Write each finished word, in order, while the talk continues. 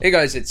Hey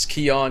guys, it's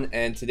Keon,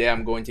 and today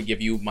I'm going to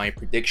give you my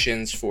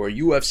predictions for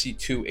UFC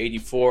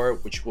 284,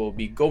 which will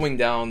be going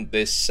down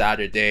this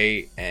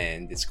Saturday,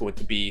 and it's going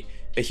to be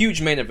a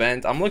huge main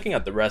event. I'm looking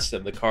at the rest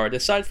of the card.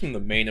 Aside from the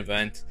main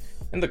event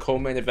and the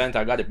co-main event,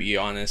 I gotta be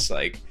honest,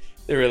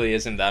 there really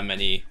isn't that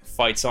many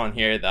fights on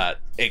here that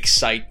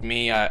excite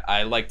me.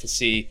 I like to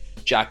see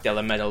Jack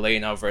Della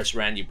Maddalena versus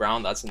Randy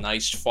Brown. That's a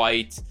nice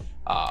fight.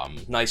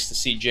 Nice to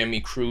see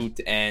Jimmy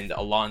Crute and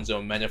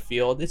Alonzo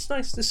Menafield. It's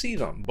nice to see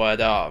them. But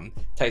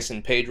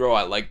Tyson Pedro,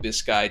 I like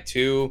this guy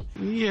too.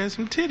 He has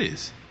some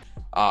titties.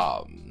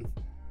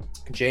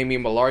 Jamie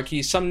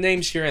Malarkey, some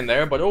names here and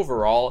there, but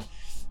overall,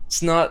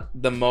 it's not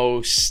the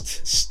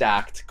most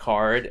stacked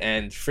card.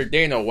 And for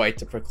Dana White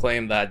to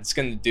proclaim that it's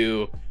going to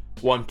do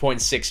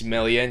 1.6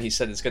 million, he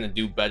said it's going to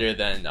do better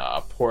than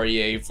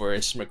Poirier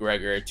versus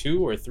McGregor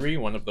 2 or 3,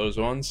 one of those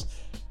ones.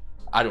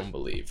 I don't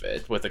believe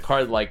it. With a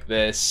card like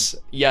this,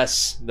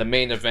 yes, the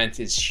main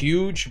event is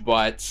huge,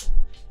 but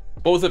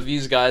both of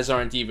these guys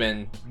aren't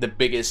even the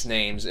biggest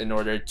names in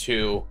order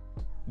to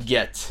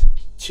get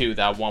to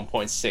that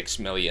 1.6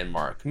 million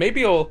mark.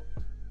 Maybe it'll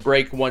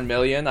break 1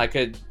 million. I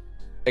could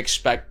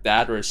expect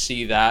that or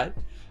see that.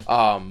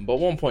 But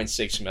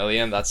 1.6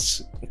 million,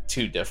 that's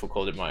too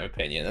difficult in my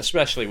opinion,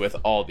 especially with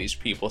all these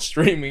people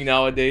streaming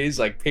nowadays.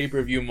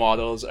 Pay-per-view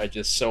models are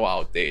just so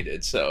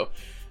outdated. So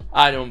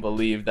I don't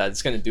believe that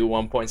it's going to do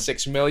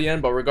 1.6 million,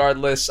 but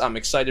regardless, I'm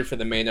excited for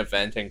the main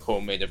event and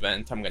co-main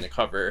event. I'm going to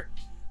cover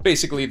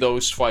basically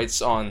those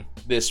fights on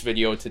this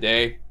video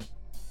today,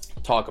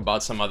 talk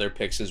about some other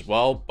picks as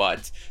well,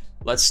 but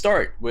let's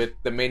start with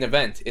the main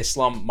event.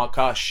 Islam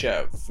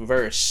Makhachev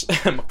versus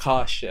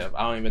Makhachev.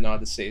 I don't even know how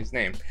to say his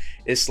name.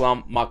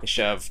 Islam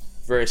Makhachev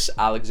versus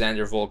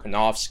Alexander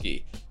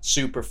Volkanovski.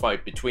 Super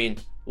fight between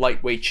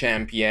lightweight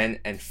champion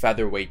and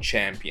featherweight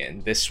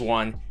champion. This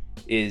one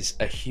is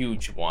a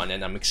huge one,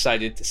 and I'm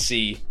excited to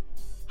see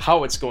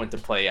how it's going to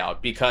play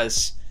out,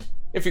 because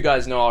if you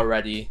guys know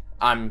already,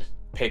 I'm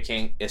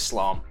picking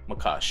Islam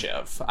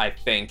Makhachev. I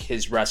think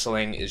his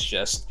wrestling is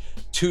just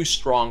too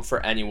strong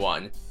for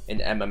anyone in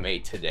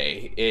MMA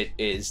today. It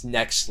is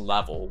next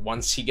level.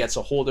 Once he gets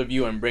a hold of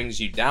you and brings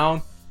you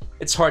down,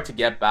 it's hard to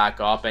get back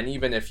up, and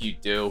even if you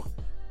do,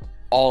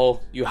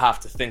 all you have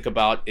to think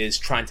about is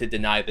trying to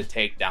deny the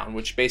takedown,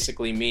 which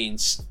basically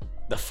means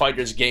the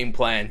fighter's game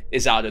plan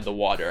is out of the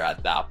water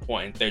at that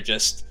point. They're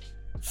just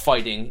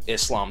fighting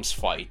Islam's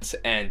fight.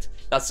 And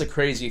that's the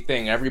crazy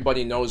thing.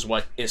 Everybody knows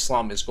what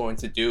Islam is going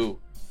to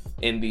do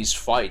in these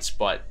fights,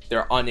 but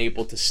they're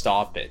unable to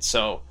stop it.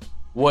 So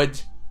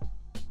would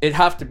it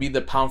have to be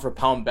the pound for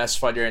pound best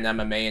fighter in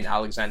MMA in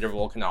Alexander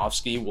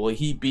Volkanovski? Will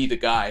he be the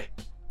guy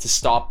to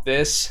stop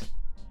this?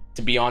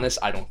 To be honest,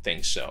 I don't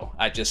think so.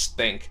 I just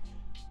think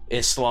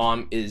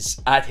Islam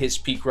is at his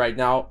peak right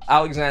now.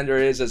 Alexander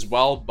is as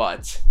well,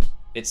 but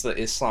it's the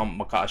Islam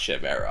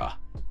Makhachev era,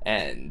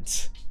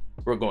 and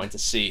we're going to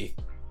see,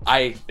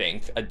 I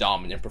think, a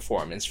dominant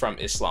performance from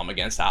Islam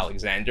against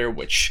Alexander,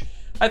 which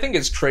I think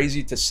is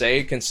crazy to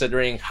say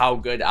considering how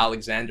good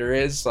Alexander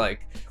is.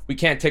 We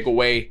can't take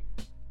away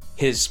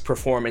his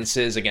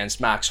performances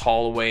against Max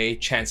Holloway,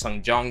 Chan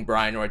Sung Jung,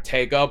 Brian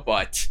Ortega,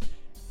 but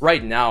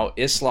right now,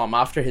 Islam,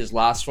 after his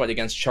last fight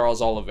against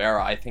Charles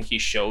Oliveira, I think he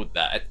showed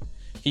that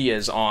he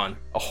is on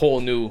a whole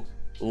new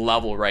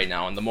level right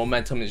now, and the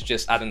momentum is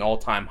just at an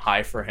all-time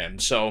high for him.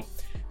 So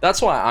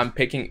that's why I'm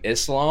picking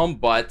Islam,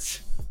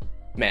 but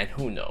man,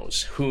 who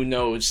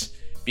knows,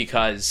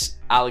 because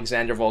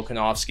Alexander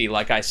Volkanovski,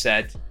 like I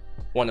said,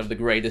 one of the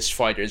greatest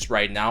fighters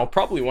right now,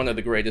 probably one of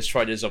the greatest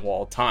fighters of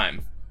all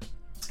time,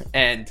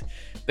 and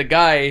the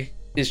guy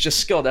is just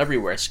skilled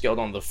everywhere, skilled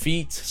on the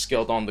feet,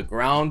 skilled on the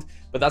ground.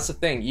 But that's the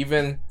thing,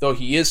 even though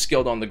he is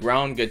skilled on the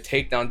ground, good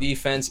takedown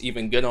defense,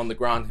 even good on the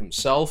ground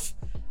himself,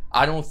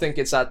 I don't think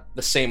it's at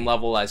the same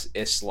level as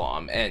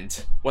Islam.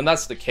 And when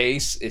that's the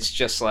case, it's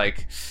just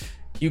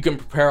you can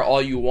prepare all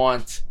you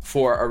want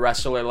for a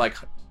wrestler like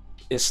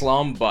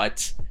Islam,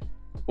 but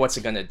what's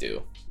it gonna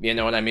do? You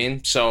know what I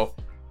mean? So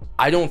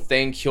I don't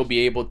think he'll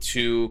be able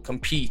to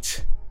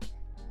compete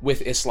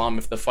with Islam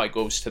if the fight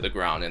goes to the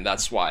ground, and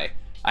that's why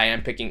I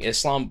am picking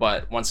Islam.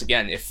 But once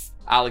again, if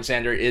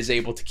Alexander is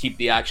able to keep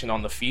the action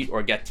on the feet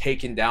or get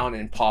taken down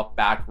and pop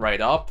back right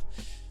up,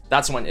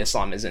 that's when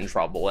Islam is in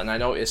trouble. And I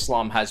know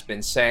Islam has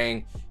been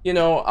saying,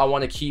 I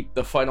want to keep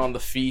the fight on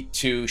the feet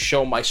to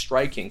show my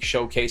striking,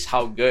 showcase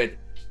how good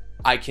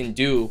I can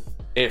do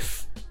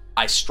if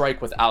I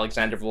strike with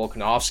Alexander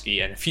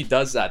Volkanovski. And if he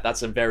does that,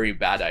 that's a very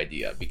bad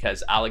idea,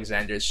 because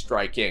Alexander's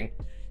striking,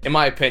 in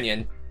my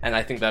opinion, and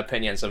I think the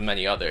opinions of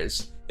many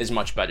others, is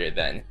much better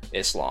than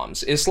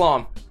Islam's.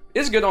 Islam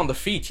is good on the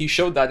feet. He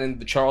showed that in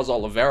the Charles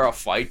Oliveira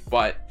fight,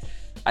 but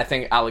I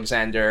think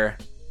Alexander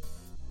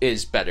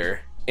is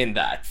better in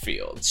that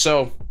field.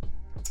 So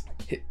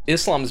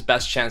Islam's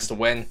best chance to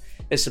win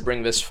is to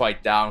bring this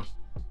fight down,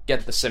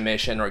 get the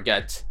submission or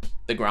get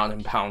the ground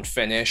and pound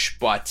finish.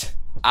 But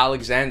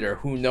Alexander,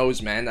 who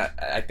knows, man?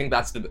 I think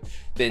that's the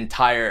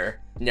entire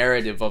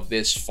narrative of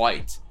this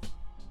fight.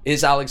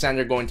 Is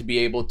Alexander going to be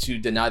able to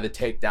deny the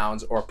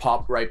takedowns or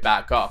pop right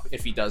back up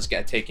if he does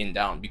get taken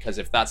down? Because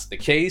if that's the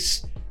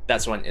case,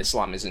 that's when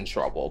Islam is in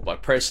trouble.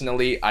 But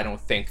personally, I don't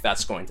think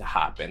that's going to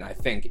happen. I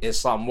think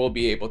Islam will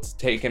be able to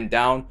take him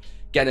down,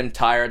 get him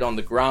tired on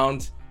the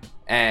ground,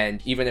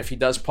 and even if he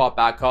does pop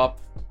back up,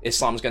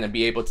 Islam's going to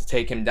be able to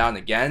take him down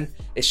again.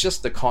 It's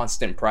just the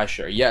constant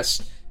pressure.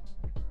 Yes,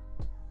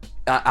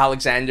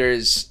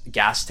 Alexander's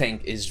gas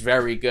tank is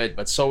very good,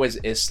 but so is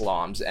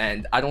Islam's,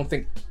 and I don't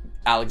think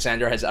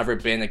Alexander has ever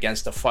been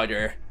against a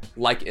fighter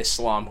like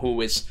Islam,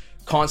 who is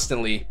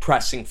constantly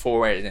pressing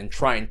forward and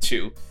trying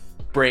to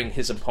bring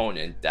his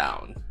opponent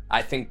down.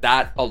 I think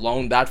that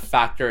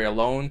factor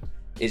alone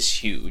is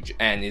huge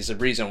and is the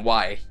reason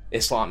why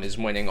Islam is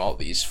winning all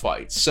these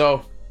fights.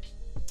 So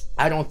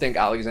I don't think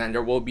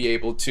Alexander will be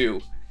able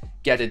to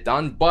get it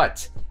done,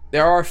 but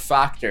there are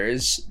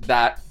factors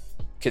that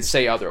could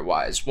say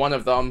otherwise. One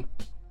of them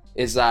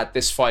is that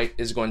this fight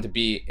is going to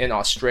be in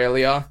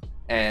Australia,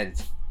 and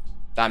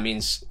that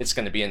means it's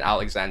going to be in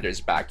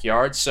Alexander's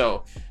backyard.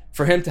 So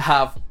for him to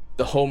have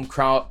the home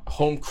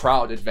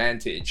crowd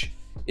advantage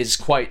is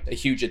quite a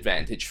huge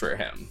advantage for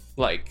him.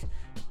 Like,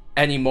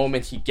 any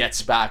moment he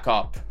gets back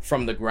up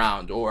from the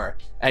ground or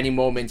any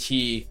moment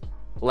he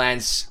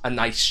lands a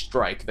nice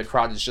strike, the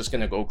crowd is just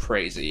going to go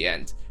crazy.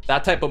 And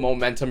that type of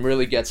momentum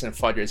really gets in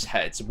fighters'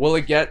 heads. Will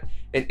it get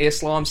in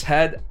Islam's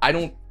head? I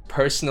don't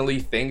personally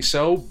think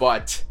so,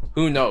 but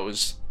who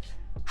knows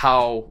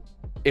how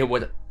it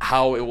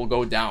will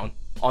go down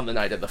on the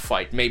night of the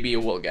fight. Maybe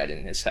it will get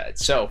in his head.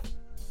 So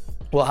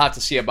we'll have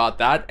to see about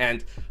that.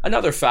 And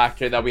another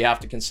factor that we have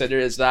to consider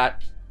is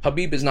that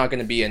Khabib is not going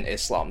to be in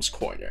Islam's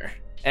corner.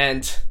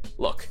 And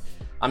look,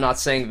 I'm not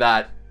saying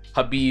that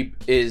Khabib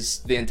is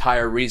the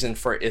entire reason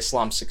for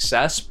Islam's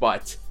success,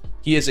 but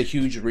he is a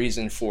huge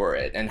reason for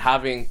it. And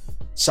having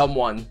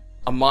someone,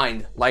 a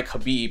mind like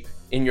Khabib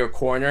in your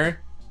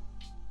corner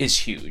is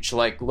huge.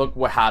 Like, look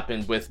what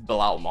happened with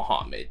Bilal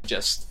Muhammad.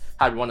 Just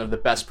had one of the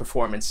best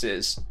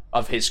performances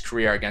of his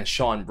career against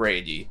Sean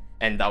Brady.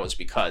 And that was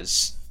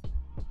because,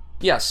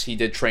 yes, he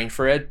did train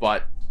for it,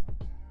 but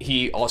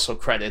he also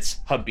credits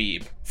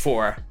Khabib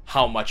for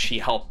how much he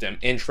helped him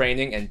in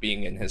training and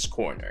being in his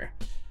corner.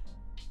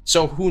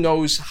 So who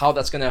knows how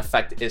that's going to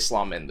affect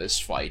Islam in this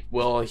fight?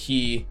 Will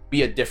he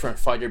be a different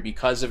fighter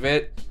because of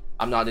it?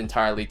 I'm not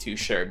entirely too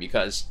sure,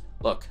 because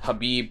look,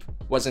 Khabib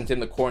wasn't in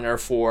the corner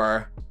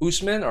for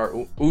Usman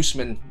or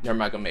Usman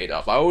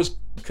Nurmagomedov. I always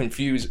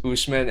confuse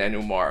Usman and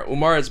Umar.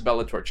 Umar is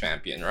Bellator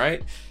champion,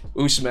 right?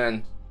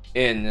 Usman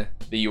in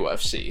the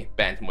UFC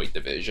bantamweight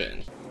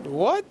division.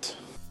 What?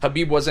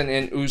 Khabib wasn't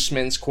in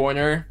Usman's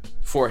corner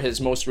for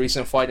his most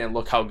recent fight, and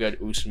look how good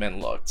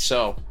Usman looked.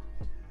 So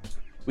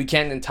we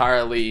can't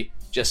entirely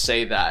just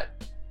say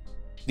that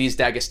these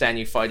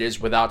Dagestani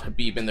fighters without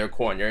Khabib in their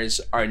corners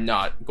are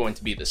not going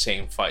to be the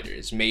same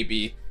fighters.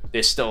 Maybe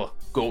they're still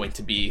going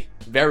to be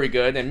very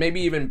good and maybe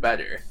even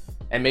better.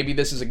 And maybe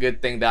this is a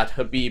good thing that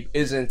Khabib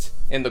isn't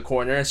in the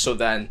corner, so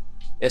then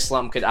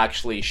Islam could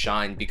actually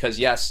shine. Because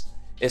yes,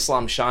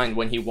 Islam shined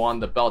when he won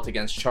the belt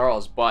against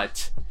Charles,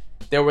 but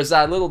there was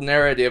that little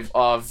narrative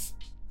of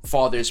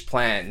father's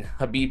plan,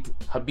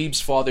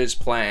 Khabib's father's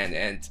plan,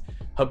 and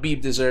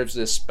Khabib deserves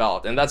this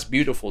belt. And that's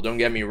beautiful, don't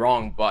get me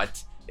wrong,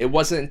 but it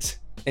wasn't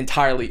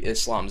entirely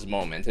Islam's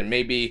moment. And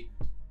maybe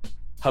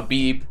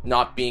Khabib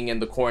not being in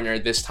the corner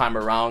this time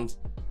around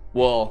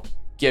will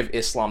give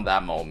Islam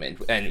that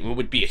moment. And it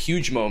would be a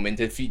huge moment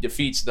if he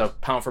defeats the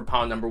pound for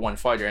pound #1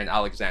 fighter in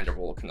Alexander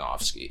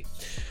Volkanovski.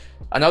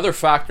 Another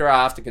factor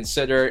I have to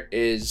consider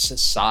is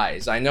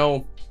size. I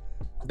know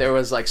there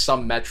was like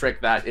some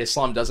metric that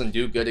Islam doesn't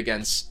do good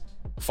against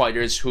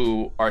fighters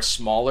who are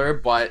smaller,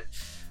 but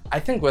I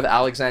think with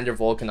Alexander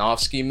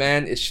Volkanovski,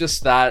 man, it's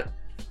just that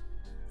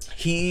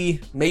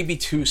he may be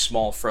too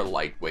small for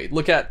lightweight.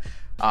 Look at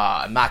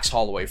Max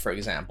Holloway, for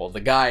example.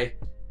 The guy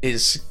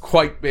is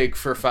quite big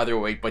for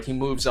featherweight, but he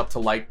moves up to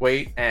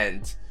lightweight,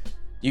 and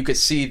you could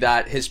see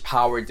that his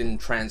power didn't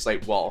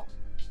translate well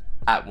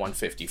at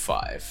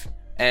 155.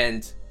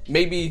 And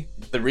maybe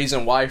the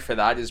reason why for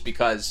that is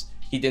because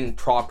he didn't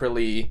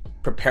properly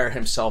prepare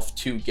himself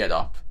to get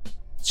up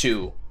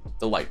to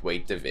the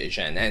lightweight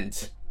division.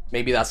 And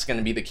maybe that's going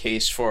to be the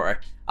case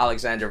for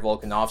Alexander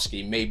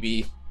Volkanovski.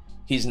 Maybe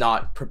he's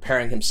not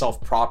preparing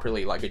himself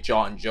properly like a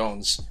John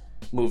Jones,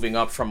 moving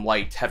up from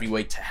light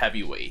heavyweight to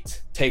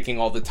heavyweight, taking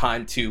all the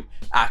time to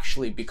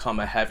actually become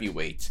a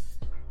heavyweight.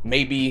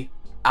 Maybe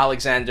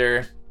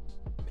Alexander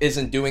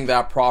isn't doing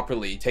that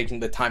properly, taking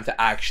the time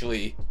to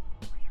actually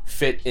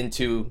fit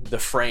into the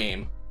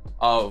frame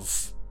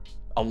of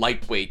a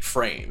lightweight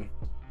frame,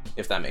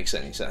 if that makes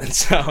any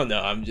sense. I don't know,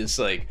 I'm just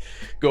like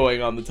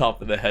going on the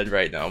top of the head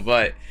right now,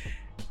 but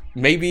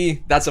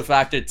maybe that's a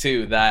factor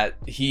too, that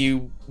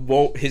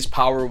his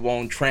power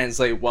won't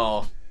translate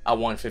well at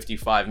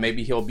 155.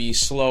 Maybe he'll be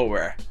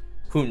slower.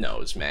 Who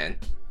knows, man?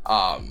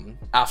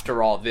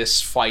 After all,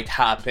 this fight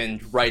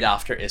happened right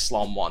after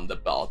Islam won the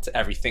belt.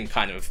 Everything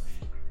kind of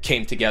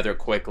came together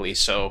quickly.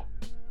 So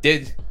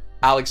did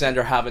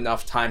Alexander have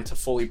enough time to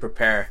fully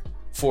prepare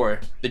for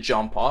the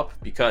jump up?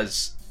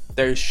 Because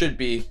there should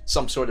be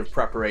some sort of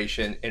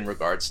preparation in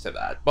regards to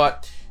that.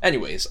 But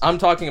anyways, I'm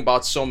talking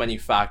about so many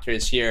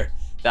factors here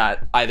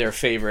that either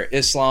favor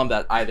Islam,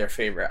 that either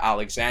favor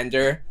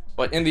Alexander.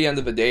 But in the end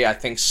of the day, I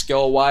think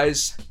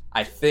skill-wise,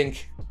 I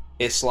think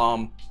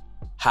Islam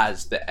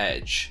has the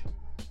edge.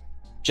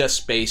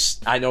 Just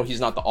based, I know he's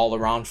not the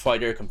all-around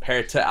fighter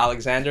compared to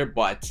Alexander,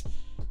 but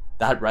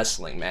that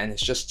wrestling, man,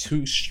 is just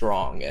too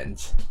strong.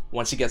 And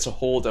once he gets a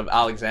hold of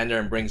Alexander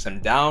and brings him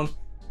down,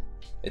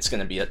 it's going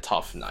to be a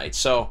tough night.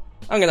 So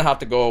I'm going to have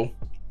to go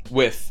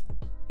with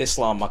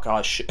Islam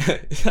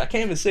Makhachev. I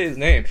can't even say his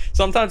name.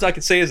 Sometimes I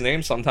can say his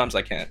name, sometimes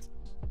I can't.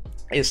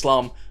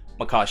 Islam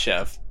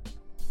Makhachev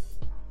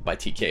by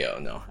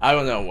TKO. No, I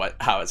don't know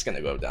how it's going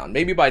to go down.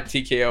 Maybe by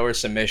TKO or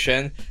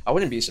submission. I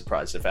wouldn't be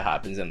surprised if it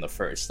happens in the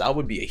first. That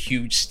would be a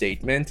huge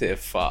statement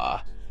if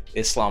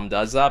Islam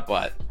does that,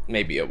 but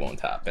maybe it won't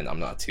happen. I'm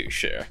not too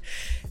sure.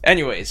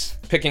 Anyways,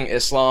 picking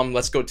Islam,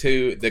 let's go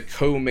to the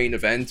co-main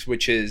event,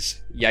 which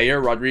is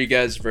Yair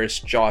Rodriguez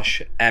versus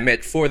Josh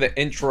Emmett for the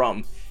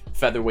interim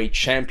featherweight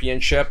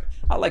championship.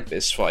 I like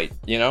this fight,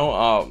 you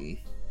know.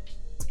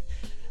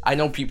 I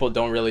know people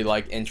don't really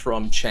like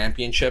interim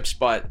championships,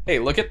 but hey,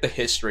 look at the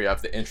history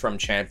of the interim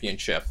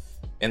championship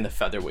in the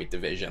featherweight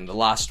division. The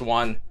last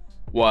one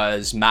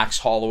was Max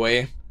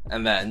Holloway,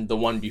 and then the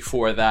one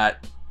before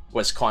that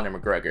was Conor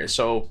McGregor.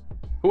 So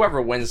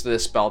whoever wins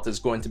this belt is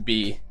going to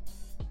be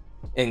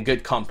in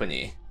good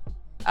company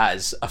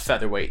as a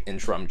featherweight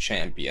interim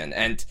champion.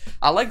 And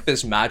I like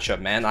this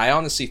matchup, man. I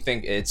honestly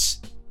think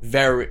it's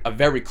a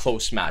very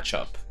close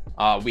matchup.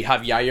 We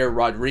have Yair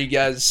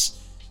Rodriguez.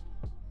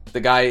 The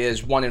guy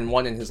is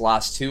 1-1 in his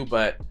last two,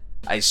 but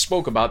I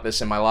spoke about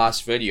this in my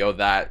last video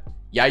that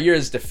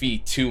Yair's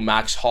defeat to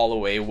Max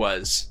Holloway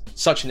was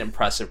such an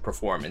impressive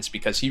performance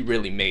because he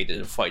really made it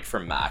a fight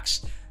for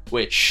Max,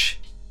 which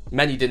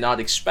many did not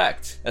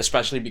expect,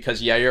 especially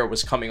because Yair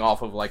was coming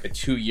off of like a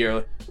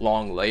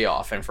 2-year-long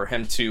layoff, and for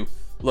him to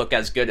look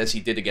as good as he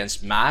did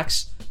against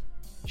Max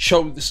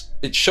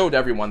showed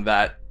everyone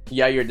that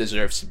Yair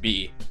deserves to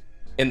be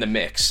in the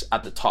mix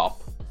at the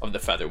top of the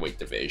featherweight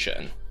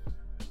division.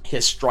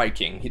 His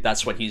striking,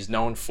 that's what he's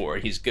known for.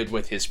 He's good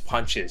with his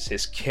punches,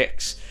 his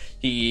kicks.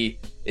 He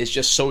is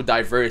just so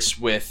diverse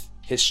with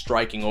his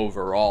striking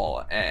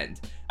overall,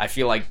 and I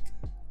feel like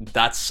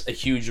that's a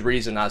huge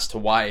reason as to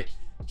why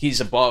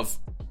he's above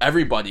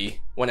everybody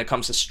when it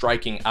comes to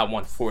striking at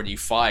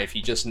 145.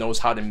 He just knows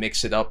how to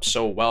mix it up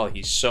so well.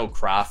 He's so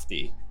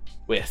crafty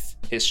with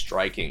his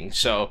striking.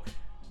 So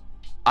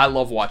I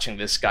love watching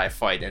this guy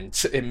fight, and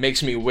it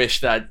makes me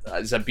wish that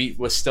Zabit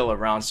was still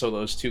around so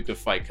those two could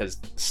fight, because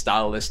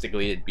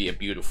stylistically it'd be a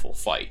beautiful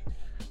fight.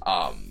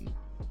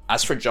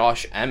 As for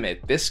Josh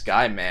Emmett, this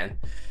guy, man,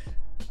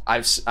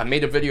 I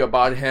made a video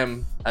about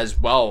him as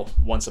well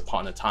once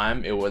upon a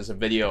time. It was a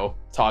video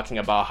talking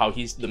about how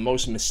he's the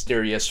most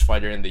mysterious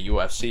fighter in the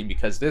UFC,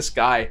 because this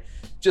guy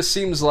just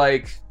seems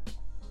like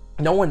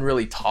no one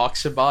really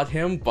talks about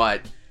him,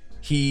 but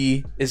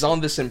he is on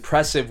this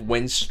impressive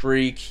win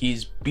streak.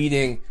 He's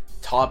beating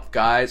top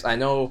guys. I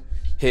know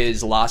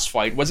his last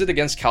fight, was it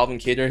against Calvin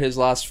Kattar, his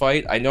last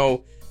fight? I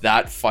know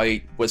that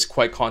fight was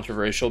quite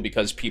controversial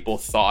because people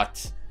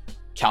thought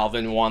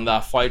Calvin won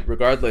that fight.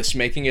 Regardless,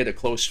 making it a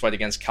close fight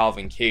against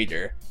Calvin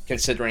Kattar,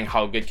 considering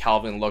how good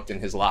Calvin looked in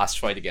his last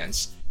fight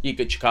against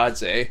Giga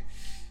Chikadze,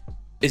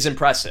 is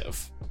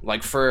impressive.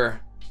 Like,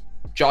 for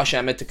Josh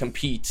Emmett to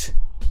compete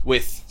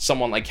with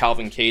someone like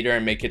Calvin Kattar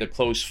and make it a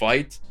close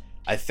fight,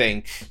 I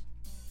think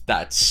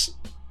that's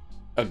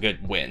a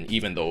good win,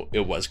 even though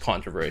it was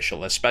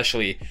controversial,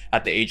 especially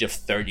at the age of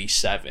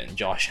 37.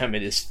 Josh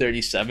Emmett is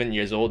 37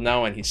 years old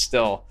now, and he's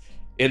still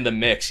in the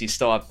mix. He's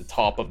still at the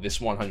top of this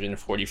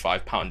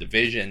 145-pound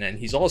division, and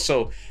he's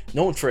also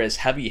known for his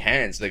heavy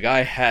hands. The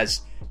guy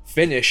has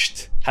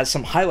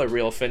some highlight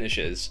reel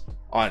finishes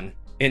on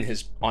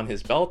his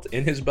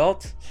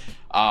belt.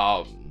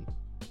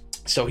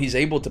 So he's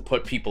able to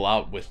put people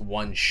out with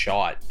one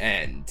shot,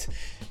 and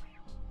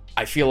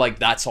I feel like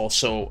that's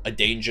also a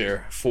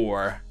danger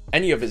for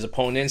any of his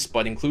opponents,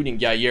 but including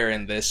Yair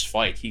in this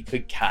fight. He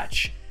could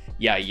catch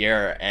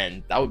Yair,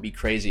 and that would be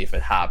crazy if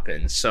it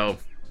happened. So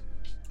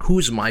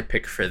who's my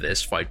pick for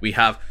this fight? We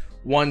have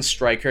one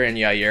striker in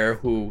Yair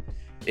who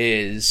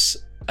is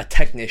a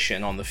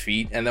technician on the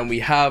feet, and then we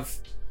have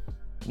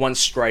one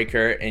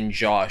striker in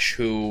Josh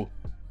who,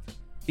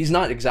 he's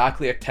not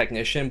exactly a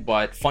technician,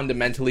 but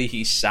fundamentally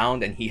he's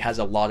sound and he has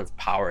a lot of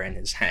power in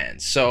his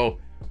hands. So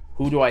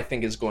who do I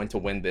think is going to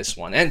win this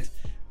one? And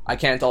I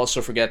can't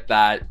also forget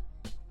that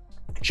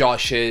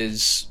Josh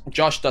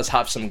does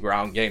have some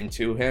ground game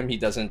to him. He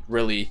doesn't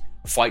really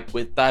fight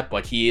with that,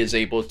 but he is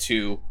able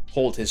to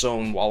hold his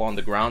own while on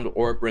the ground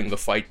or bring the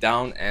fight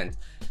down. And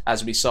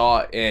as we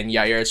saw in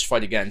Yair's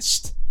fight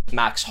against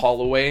Max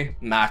Holloway,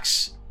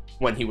 Max,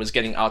 when he was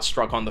getting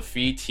outstruck on the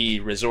feet, he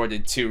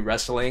resorted to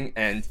wrestling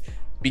and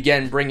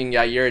began bringing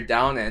Yair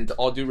down. And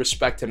all due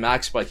respect to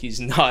Max, but he's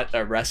not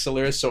a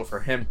wrestler, so for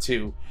him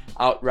to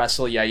out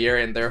wrestle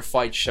Yair in their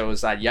fight shows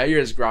that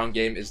Yair's ground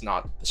game is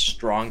not the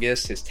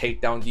strongest. His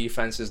takedown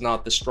defense is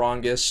not the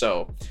strongest.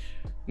 So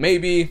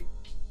maybe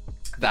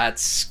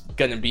that's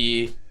gonna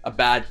be a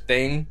bad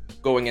thing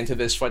going into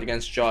this fight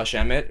against Josh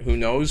Emmett. Who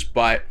knows?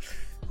 But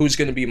who's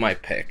gonna be my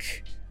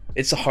pick?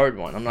 It's a hard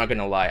one. I'm not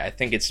gonna lie. I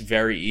think it's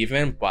very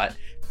even, but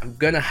I'm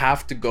gonna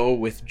have to go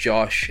with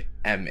Josh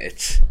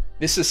Emmett.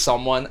 This is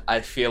someone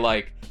I feel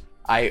like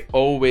I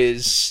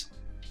always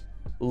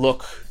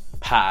look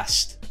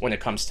past when it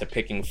comes to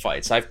picking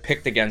fights. I've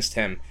picked against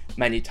him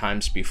many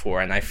times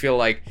before, and I feel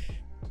like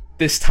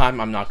this time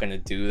I'm not gonna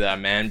do that,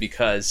 man,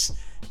 because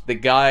the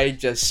guy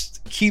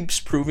just keeps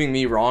proving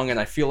me wrong, and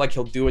I feel like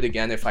he'll do it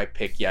again if I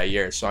pick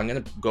Yair. So I'm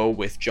gonna go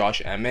with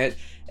Josh Emmett.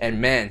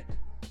 And man,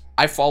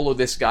 I follow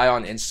this guy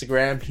on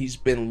Instagram. He's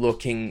been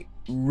looking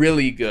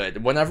really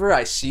good. Whenever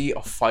I see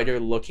a fighter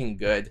looking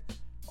good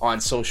on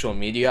social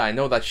media, I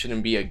know that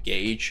shouldn't be a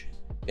gauge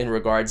in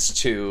regards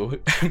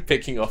to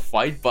picking a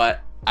fight,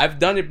 but I've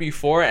done it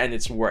before and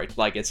it's worked.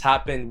 Like, it's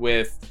happened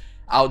with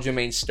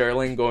Aljamain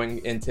Sterling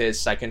going into his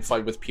second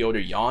fight with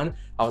Petr Yan.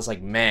 I was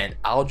like, man,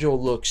 Aljo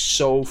looks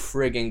so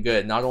friggin'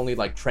 good. Not only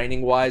like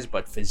training wise,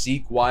 but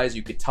physique wise.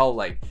 You could tell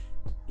like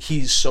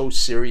he's so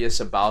serious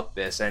about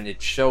this, and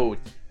it showed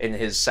in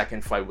his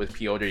second fight with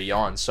Petr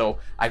Yan. So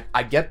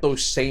I get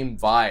those same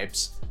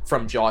vibes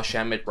from Josh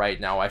Emmett right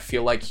now. I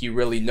feel like he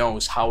really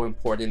knows how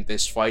important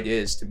this fight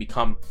is to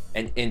become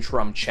an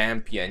interim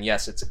champion.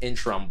 Yes, it's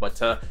interim, but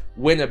to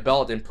win a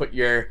belt and put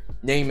your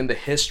name in the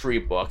history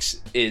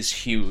books is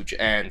huge.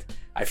 And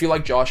I feel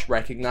like Josh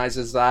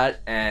recognizes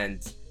that.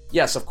 And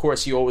yes, of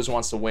course, he always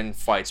wants to win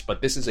fights,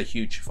 but this is a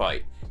huge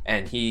fight,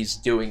 and he's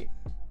doing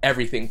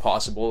everything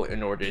possible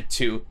in order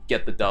to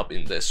get the dub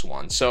in this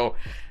one. So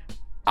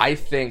I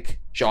think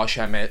Josh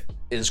Emmett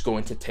is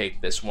going to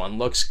take this one.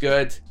 Looks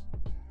good,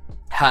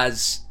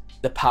 has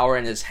the power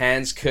in his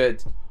hands,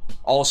 could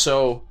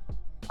also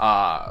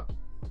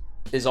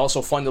is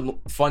also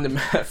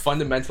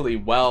fundamentally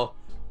well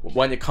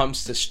when it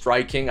comes to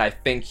striking. I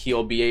think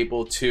he'll be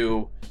able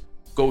to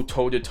go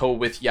toe-to-toe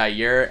with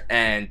Yair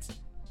and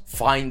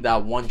find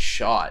that one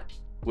shot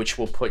which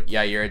will put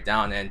Yair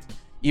down. And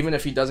even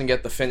if he doesn't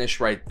get the finish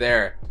right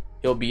there,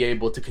 he'll be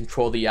able to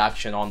control the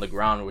action on the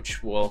ground,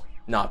 which will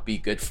not be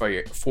good for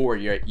your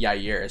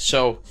Yair.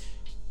 So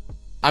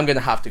I'm gonna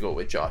have to go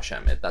with Josh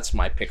Emmett. That's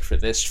my pick for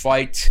this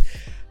fight.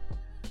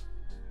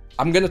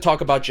 I'm gonna talk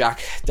about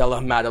Jack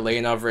Della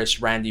Maddalena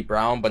versus Randy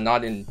Brown, but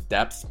not in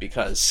depth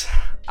because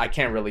I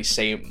can't really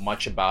say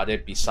much about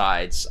it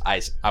besides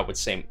I would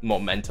say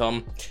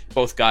momentum.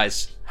 Both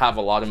guys have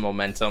a lot of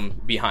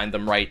momentum behind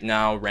them right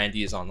now.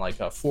 Randy is on like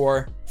a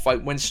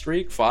 4-fight win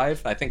streak,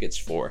 5, I think it's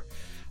 4.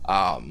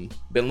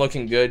 Been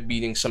looking good,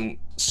 beating some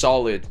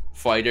solid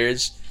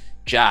fighters.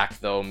 Jack,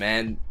 though,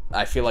 man,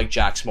 I feel like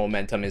Jack's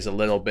momentum is a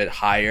little bit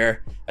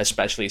higher,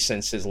 especially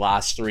since his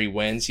last 3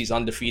 wins. He's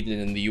undefeated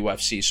in the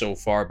UFC so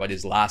far, but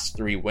his last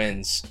 3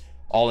 wins,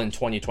 all in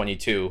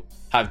 2022,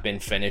 have been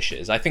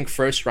finishes. I think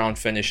first round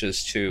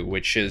finishes too,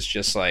 which is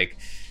just like,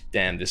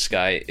 damn, this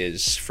guy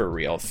is for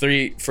real.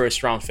 3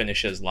 first round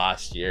finishes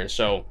last year.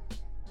 So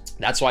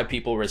that's why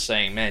people were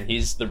saying, man,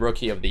 he's the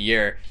rookie of the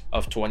year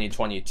of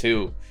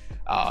 2022.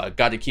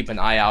 Got to keep an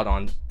eye out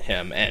on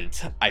him. And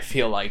I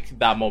feel like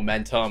that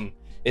momentum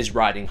is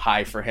riding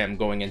high for him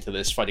going into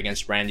this fight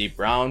against Randy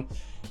Brown.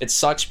 It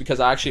sucks because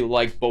I actually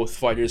like both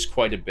fighters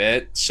quite a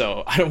bit,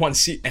 so I don't want to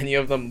see any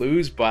of them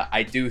lose, but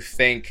I do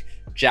think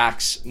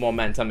Jack's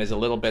momentum is a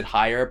little bit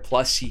higher,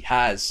 plus he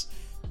has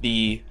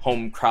the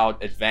home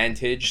crowd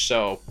advantage,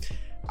 so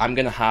I'm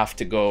gonna have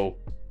to go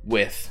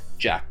with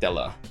Jack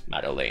Della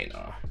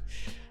Maddalena.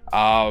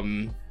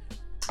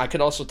 I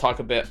could also talk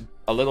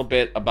a little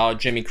bit about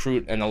Jimmy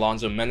Crute and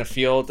Alonzo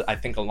Menifield. I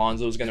think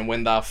Alonzo is going to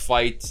win that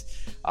fight.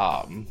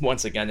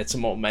 Once again, it's a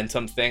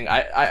momentum thing.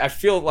 I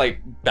feel like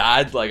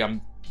bad, like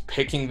I'm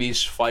picking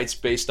these fights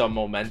based on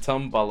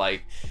momentum, but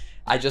like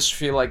I just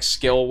feel like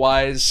skill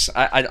wise,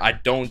 I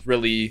don't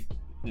really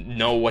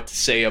know what to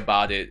say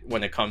about it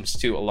when it comes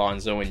to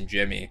Alonzo and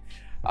Jimmy.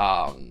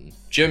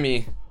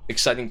 Jimmy,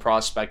 exciting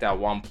prospect at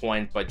one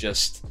point, but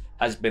just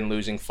has been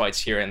losing fights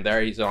here and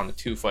there. He's on a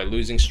 2-fight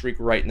losing streak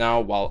right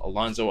now, while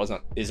Alonzo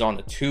is on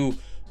a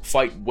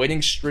 2-fight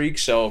winning streak.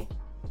 So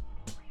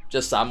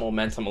just that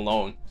momentum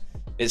alone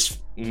is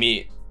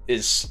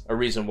a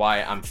reason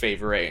why I'm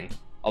favoring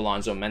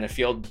Alonzo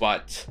Menifield.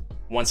 But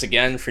once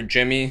again, for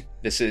Jimmy,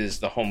 this is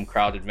the home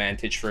crowd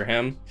advantage for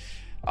him.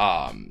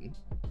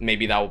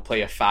 Maybe that will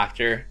play a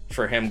factor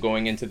for him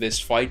going into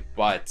this fight,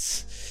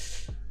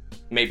 but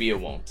maybe it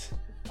won't.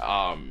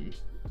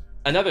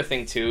 Another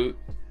thing too,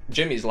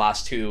 Jimmy's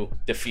last 2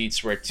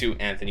 defeats were to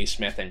Anthony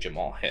Smith and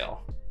Jamal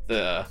Hill,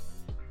 the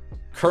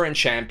current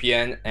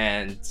champion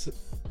and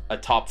a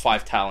top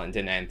 5 talent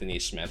in Anthony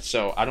Smith.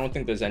 So I don't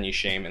think there's any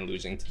shame in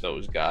losing to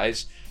those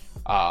guys.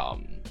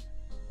 But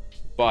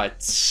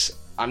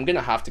I'm going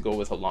to have to go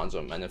with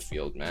Alonzo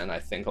Menifield, man. I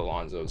think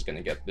Alonzo is going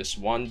to get this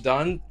one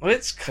done. But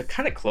it's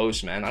kind of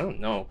close, man. I don't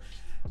know.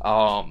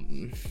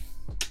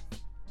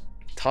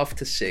 Tough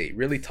to say.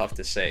 Really tough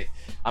to say.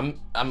 I'm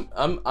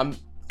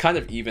kind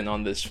of even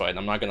on this fight,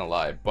 I'm not gonna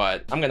lie,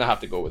 but I'm gonna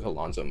have to go with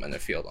Alonzo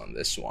Menifield on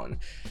this one.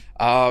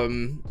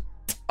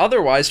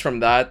 otherwise from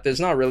that, there's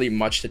not really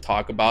much to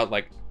talk about.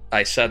 Like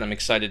I said, I'm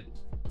excited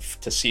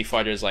to see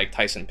fighters like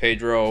Tyson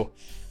Pedro.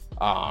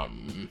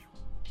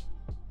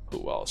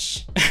 Who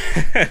else?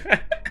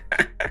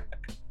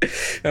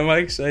 Am I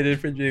excited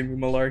for Jamie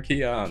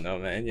Malarkey? I don't know,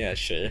 man. Yeah,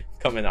 sure.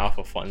 Coming off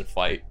a fun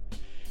fight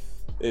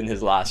in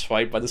his last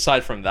fight. But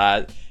aside from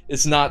that,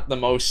 it's not the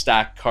most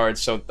stacked card.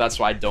 So that's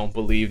why I don't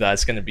believe that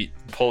it's going to be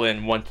pull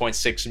in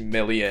 1.6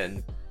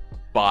 million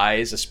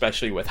buys,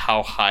 especially with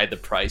how high the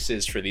price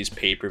is for these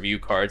pay-per-view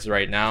cards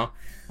right now.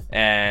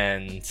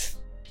 And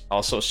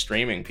also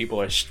streaming. People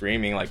are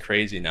streaming like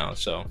crazy now.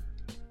 So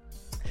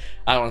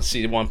I don't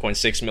see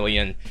 1.6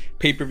 million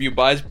pay-per-view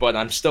buys, but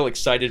I'm still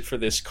excited for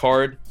this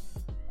card.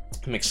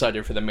 I'm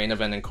excited for the main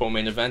event and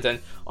co-main event, and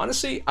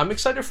honestly, I'm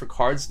excited for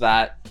cards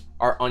that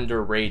are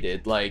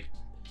underrated, like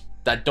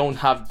that don't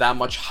have that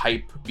much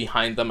hype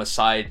behind them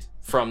aside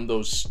from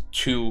those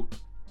two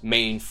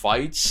main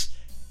fights.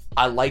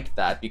 I like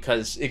that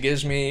because it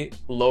gives me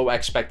low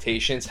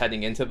expectations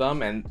heading into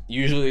them, and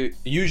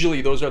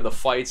usually those are the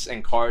fights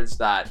and cards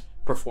that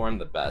perform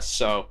the best.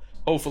 So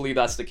hopefully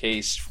that's the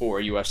case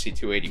for UFC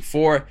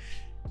 284.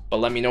 But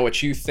let me know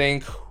what you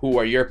think. Who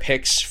are your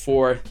picks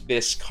for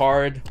this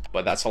card?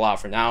 But that's a lot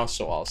for now,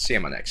 so I'll see you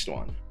in my next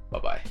one.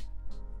 Bye-bye.